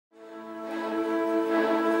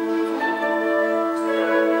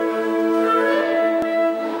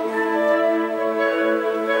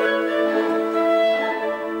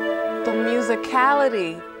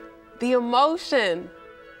melody, the emotion,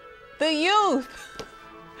 the youth.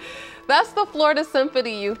 That's the Florida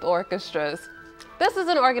Symphony Youth Orchestras. This is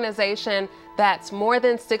an organization that's more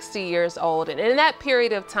than 60 years old, and in that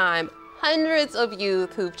period of time, hundreds of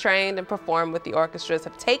youth who've trained and performed with the orchestras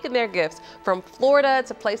have taken their gifts from Florida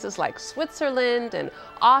to places like Switzerland and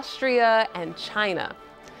Austria and China.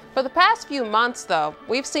 For the past few months, though,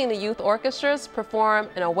 we've seen the youth orchestras perform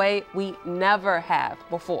in a way we never have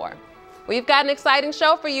before. We've got an exciting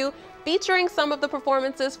show for you featuring some of the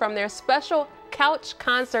performances from their special Couch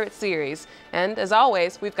Concert Series. And as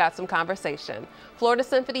always, we've got some conversation. Florida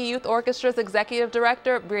Symphony Youth Orchestra's Executive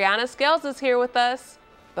Director, Renata Sago, is here with us.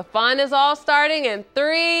 The fun is all starting in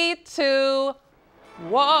 3, 2,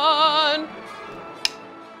 1.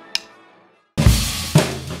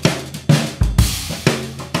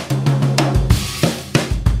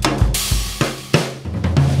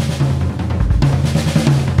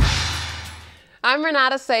 I'm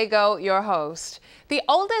Renata Sago, your host. The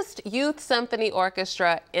oldest youth symphony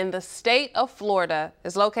orchestra in the state of Florida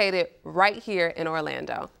is located right here in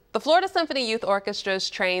Orlando. The Florida Symphony Youth Orchestras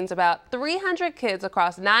trains about 300 kids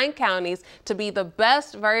across 9 counties to be the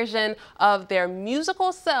best version of their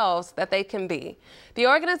musical selves that they can be. The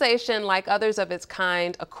organization, like others of its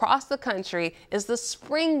kind across the country, is the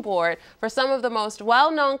springboard for some of the most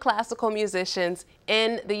well-known classical musicians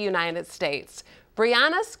in the United States.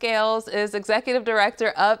 Renata Sago is Executive Director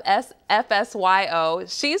of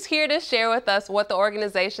FSYO. She's here to share with us what the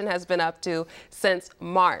organization has been up to since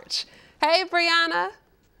March. Hey, Renata.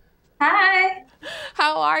 Hi.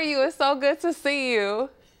 How are you? It's so good to see you.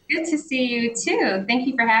 Good to see you too. Thank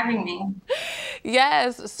you for having me.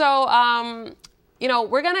 Yes. So,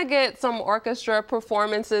 we're going to get some orchestra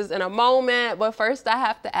performances in a moment, but first I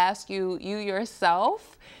have to ask you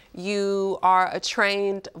yourself. You are a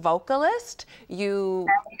trained vocalist. You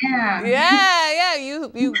grew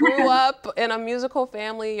up in a musical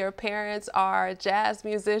family. Your parents are jazz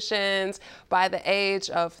musicians. By the age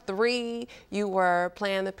of 3, you were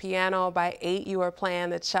playing the piano. By 8, you were playing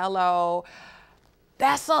the cello.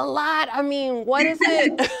 That's a lot. I mean, what is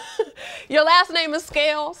it? Your last name is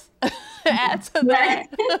Scales. Add to that.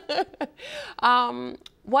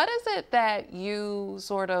 What is it that you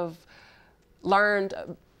sort of learned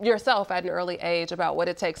yourself at an early age about what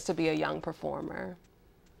it takes to be a young performer?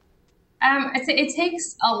 It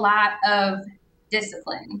takes a lot of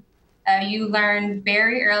discipline. You learn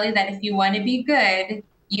very early that if you want to be good,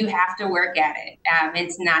 you have to work at it.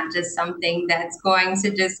 It's not just something that's going to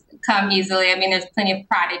just come easily. I mean, there's plenty of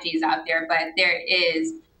prodigies out there, but there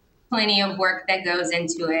is plenty of work that goes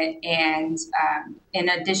into it. And in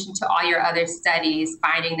addition to all your other studies,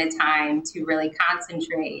 finding the time to really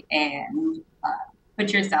concentrate and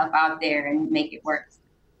put yourself out there and make it work.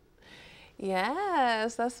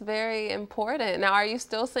 Yes, that's very important. Now, are you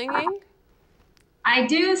still singing? I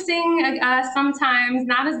do sing sometimes,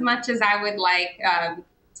 not as much as I would like,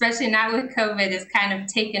 especially now with COVID. It's kind of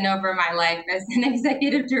taken over my life as an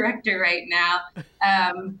executive director right now.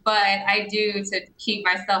 But I do to keep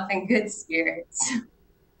myself in good spirits.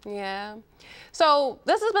 Yeah. So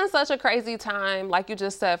this has been such a crazy time, like you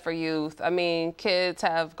just said, for youth. I mean, kids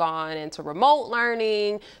have gone into remote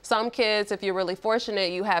learning. Some kids, if you're really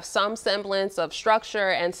fortunate, you have some semblance of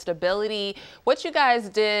structure and stability. What you guys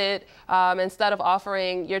did, instead of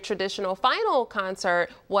offering your traditional final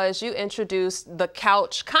concert, was you introduced the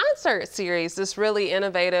Couch Concert Series, this really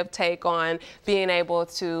innovative take on being able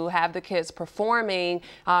to have the kids performing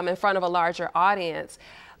in front of a larger audience.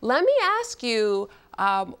 Let me ask you,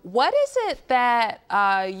 what is it that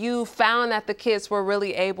you found that the kids were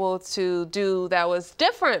really able to do that was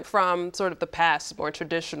different from sort of the past, more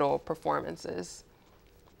traditional performances?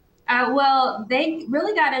 Well, they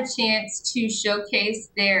really got a chance to showcase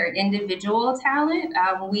their individual talent.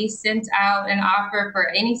 We sent out an offer for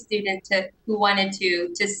any student who wanted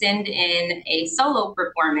to send in a solo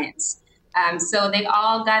performance. So they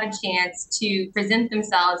all got a chance to present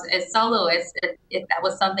themselves as soloists if that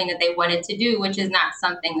was something that they wanted to do, which is not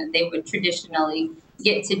something that they would traditionally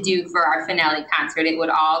get to do for our finale concert. It would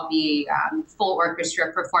all be full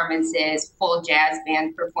orchestra performances, full jazz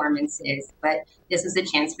band performances. But this was a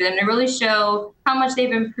chance for them to really show how much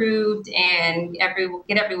they've improved and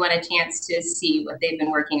get everyone a chance to see what they've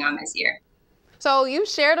been working on this year. So you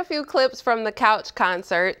shared a few clips from the Couch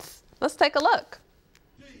concerts. Let's take a look.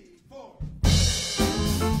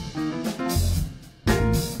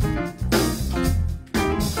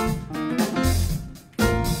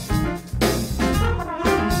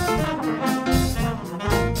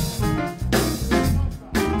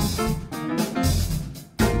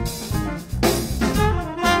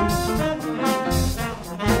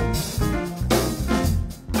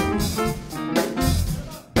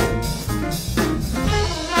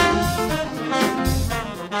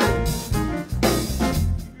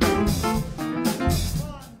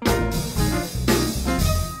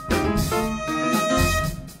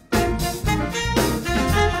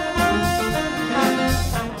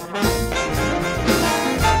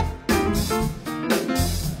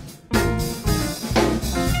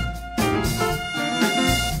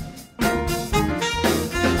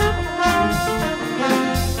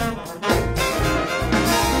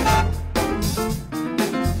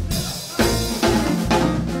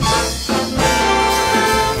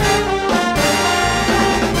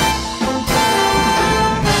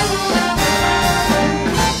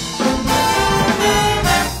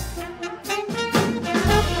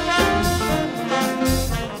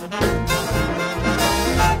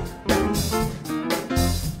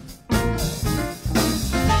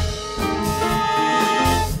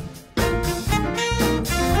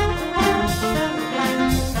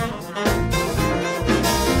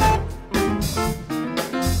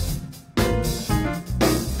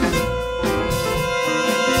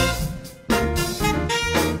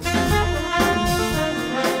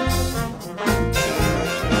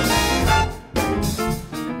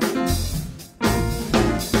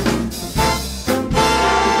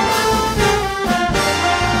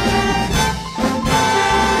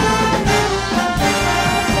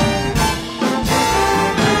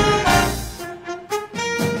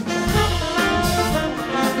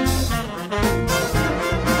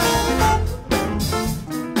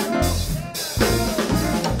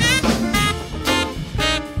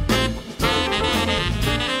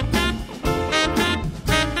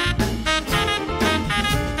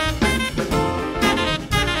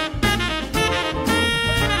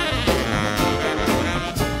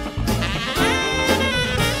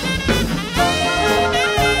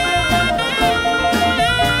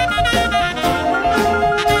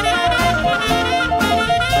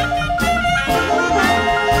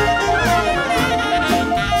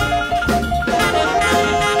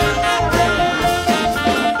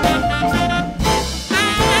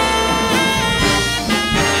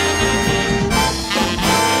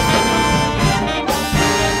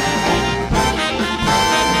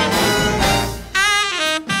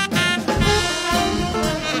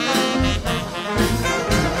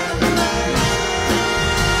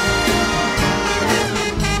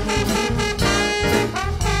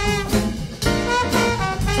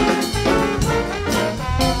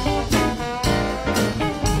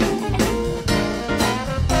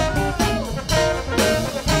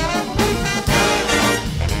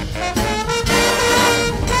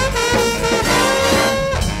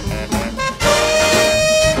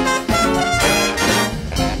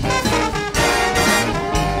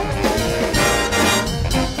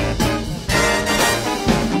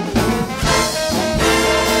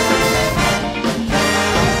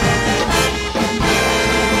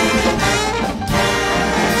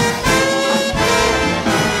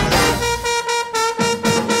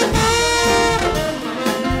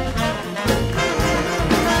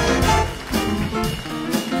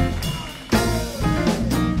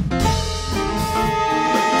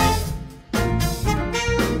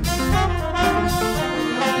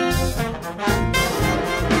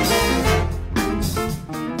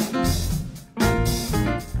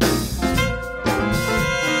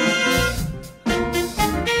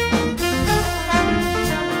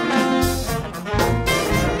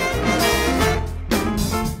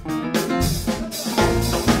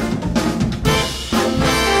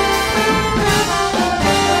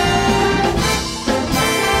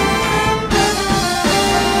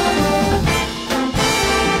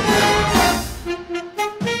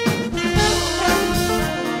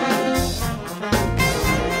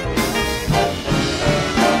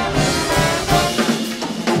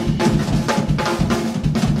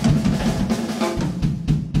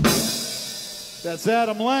 That's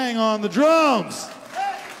Adam Lang on the drums.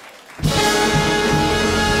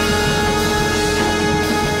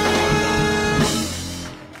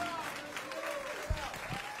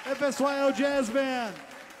 FSYO Jazz Band.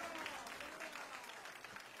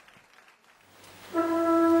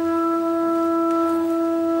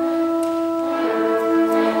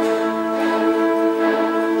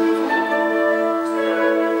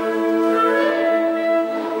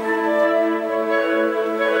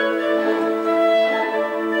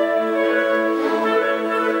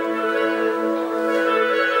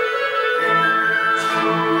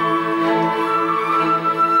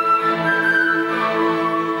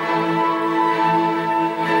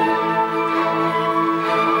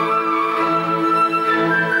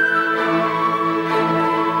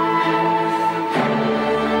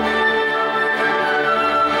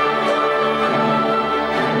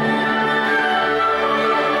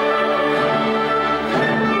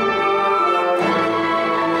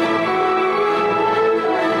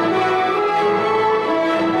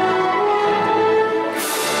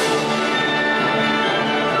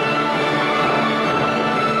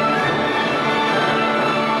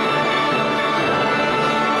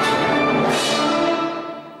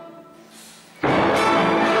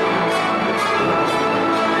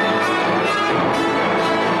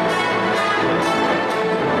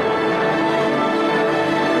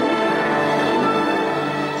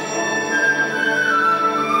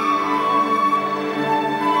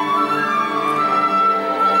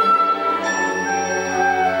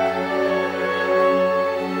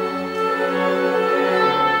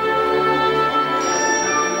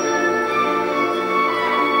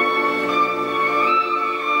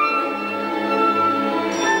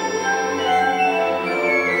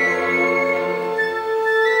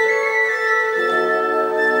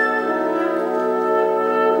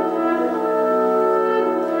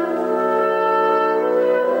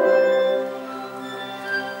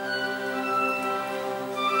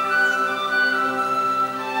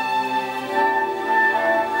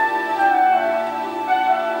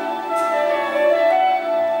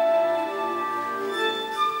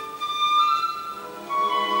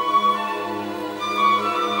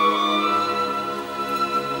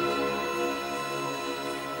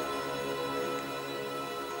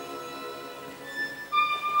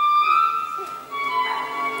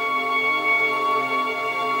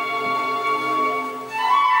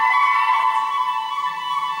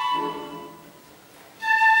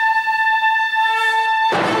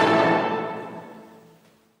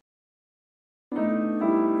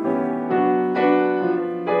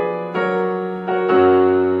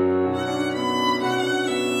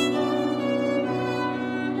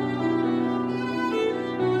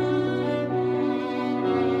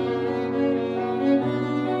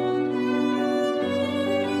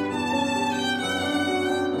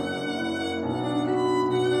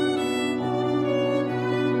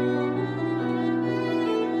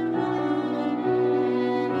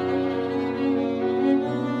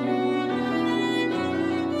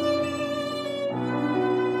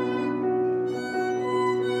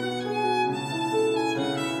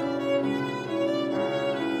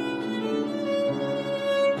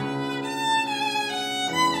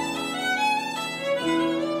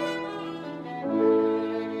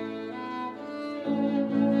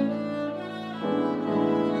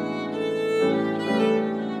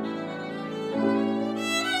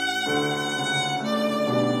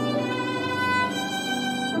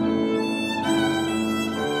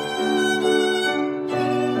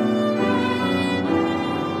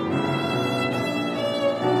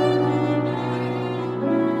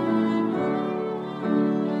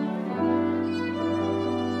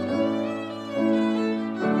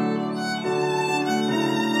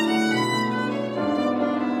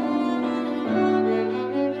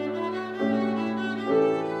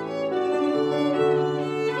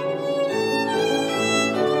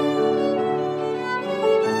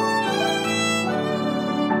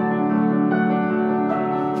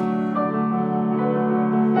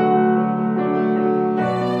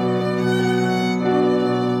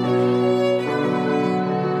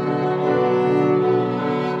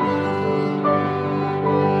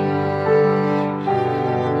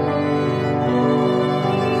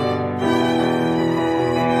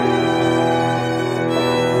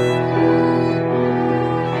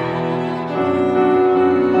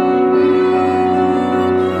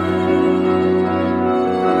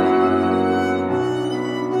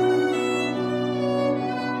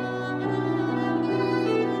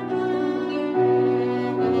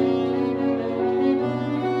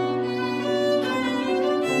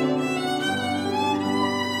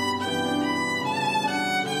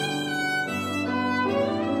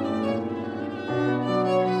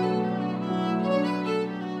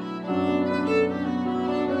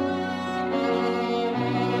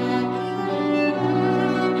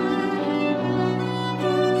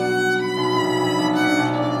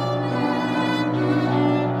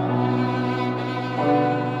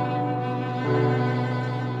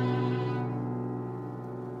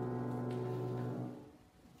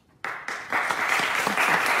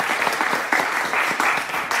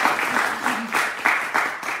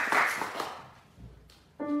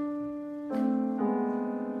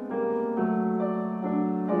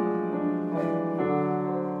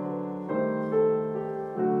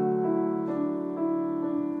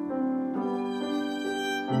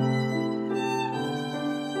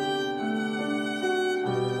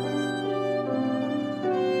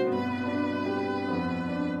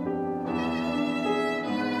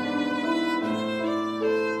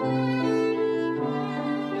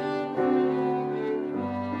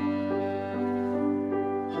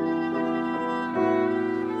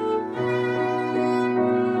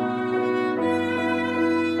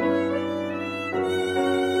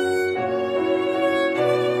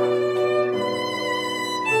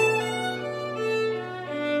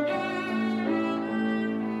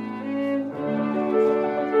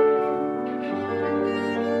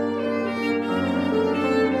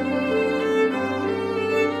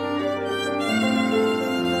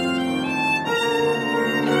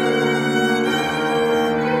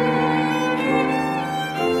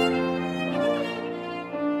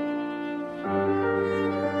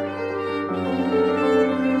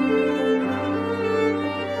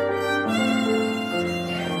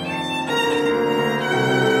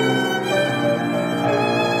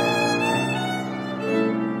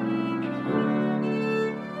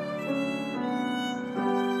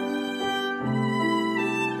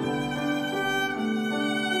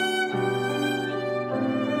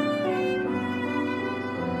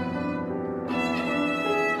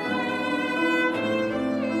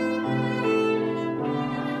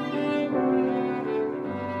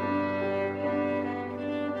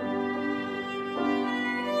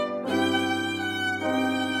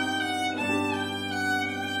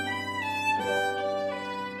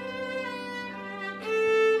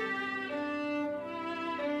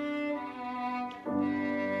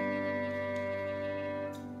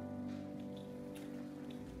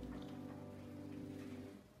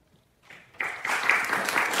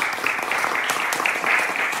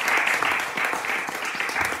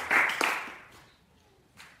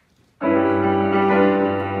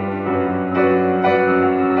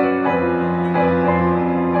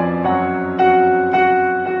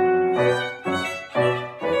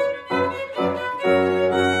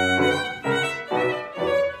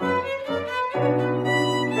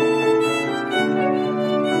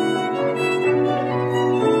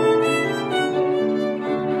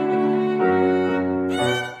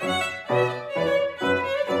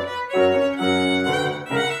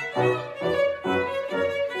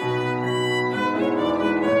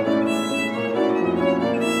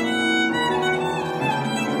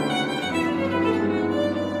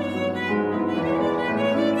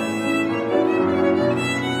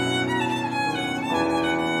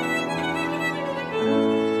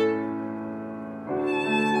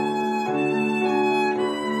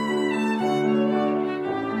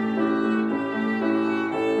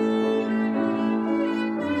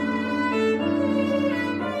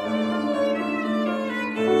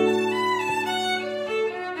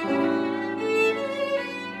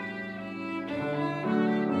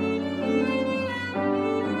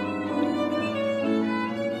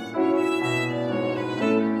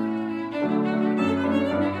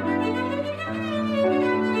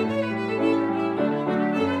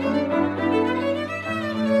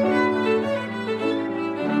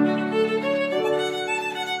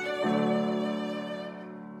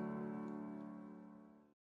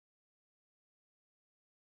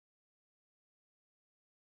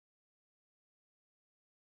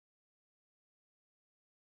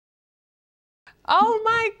 Oh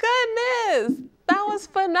my goodness, that was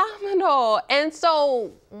phenomenal. And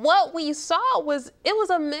so what we saw was, it was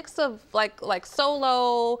a mix of like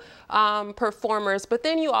solo performers, but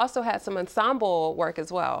then you also had some ensemble work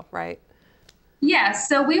as well, right? Yeah,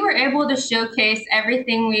 so we were able to showcase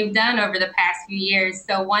everything we've done over the past few years.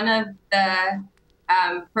 So one of the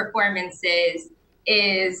performances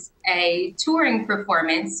is a touring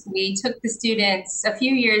performance. We took the students a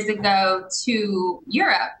few years ago to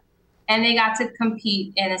Europe, and they got to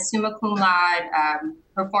compete in a summa cum laude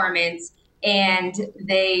performance, and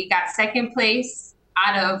they got second place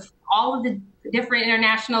out of all of the different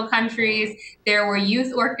international countries. There were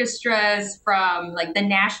youth orchestras from like the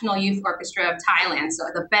National Youth Orchestra of Thailand, so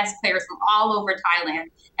the best players from all over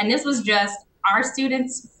Thailand. And this was just our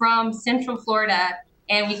students from Central Florida,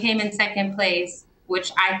 and we came in second place,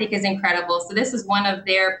 which I think is incredible. So this is one of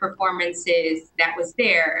their performances that was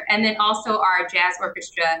there. And then also our jazz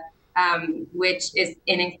orchestra, which is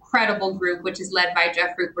an incredible group, which is led by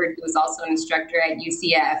Jeff Rupert, who is also an instructor at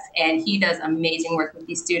UCF. And he does amazing work with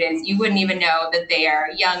these students. You wouldn't even know that they are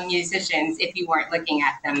young musicians if you weren't looking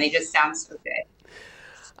at them. They just sound so good.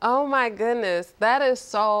 Oh my goodness, that is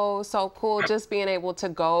so cool, just being able to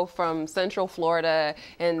go from Central Florida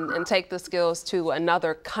and take the skills to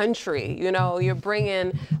another country. You know, you're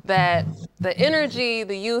bringing the energy,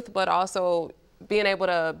 the youth, but also being able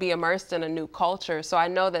to be immersed in a new culture. So I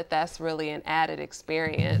know that that's really an added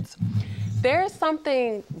experience. There's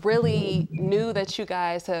something really new that you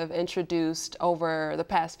guys have introduced over the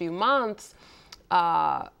past few months,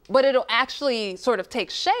 but it'll actually sort of take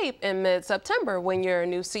shape in mid-September when your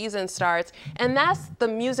new season starts, and that's the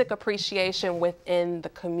music appreciation within the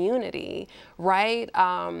community, right?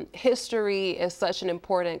 History is such an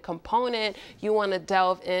important component. You want to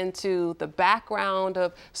delve into the background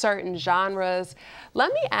of certain genres.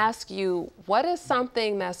 Let me ask you, what is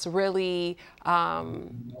something that's really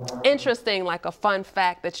interesting, like a fun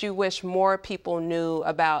fact that you wish more people knew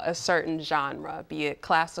about a certain genre, be it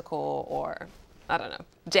classical or, I don't know,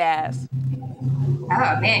 jazz?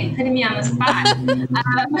 Oh man, you're putting me on the spot.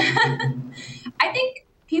 I think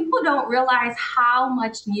people don't realize how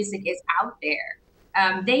much music is out there.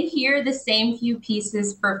 They hear the same few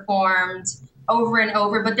pieces performed over and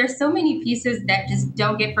over, but there's so many pieces that just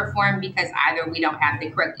don't get performed because either we don't have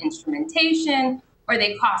the correct instrumentation or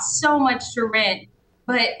they cost so much to rent.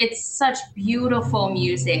 But it's such beautiful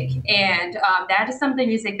music, and that is some of the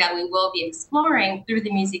music that we will be exploring through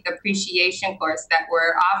the music appreciation course that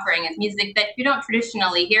we're offering. It's music that you don't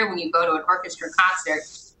traditionally hear when you go to an orchestra concert,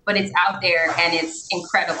 but it's out there and it's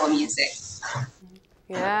incredible music.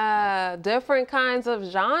 Yeah, different kinds of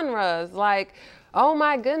genres. Like, oh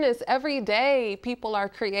my goodness, every day people are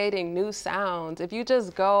creating new sounds. If you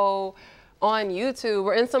just go on YouTube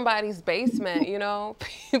or in somebody's basement, you know,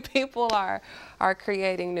 people are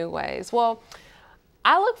creating new ways. Well,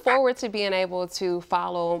 I look forward to being able to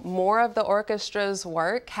follow more of the orchestra's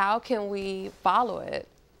work. How can we follow it?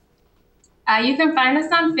 You can find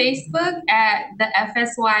us on Facebook at the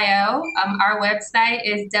FSYO. Our website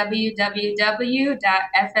is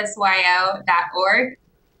www.fsyo.org.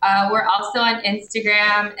 We're also on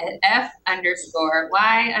Instagram at F_Y_S_O_.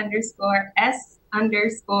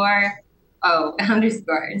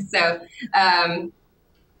 So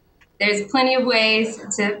there's plenty of ways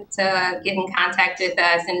to get in contact with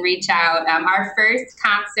us and reach out. Our first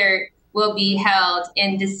concert will be held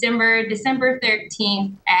in December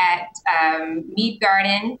 13th at Mead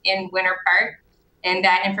Garden in Winter Park. And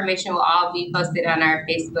that information will all be posted on our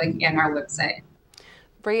Facebook and our website.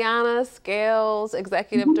 Renata Scales,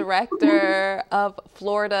 Executive Director of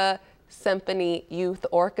Florida Symphony Youth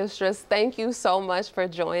Orchestras. Thank you so much for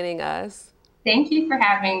joining us. Thank you for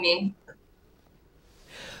having me.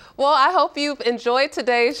 Well, I hope you've enjoyed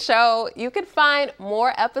today's show. You can find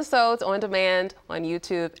more episodes on demand on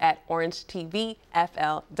YouTube at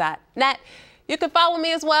orangetvfl.net. You can follow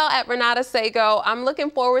me as well at Renata Sago. I'm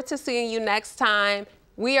looking forward to seeing you next time.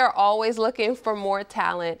 We are always looking for more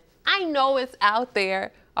talent. I know it's out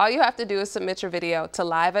there. All you have to do is submit your video to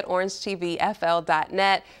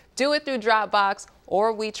live@orangetvfl.net. Do it through Dropbox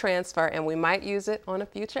or WeTransfer, and we might use it on a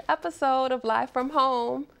future episode of Live from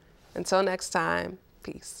Home. Until next time,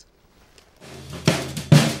 peace.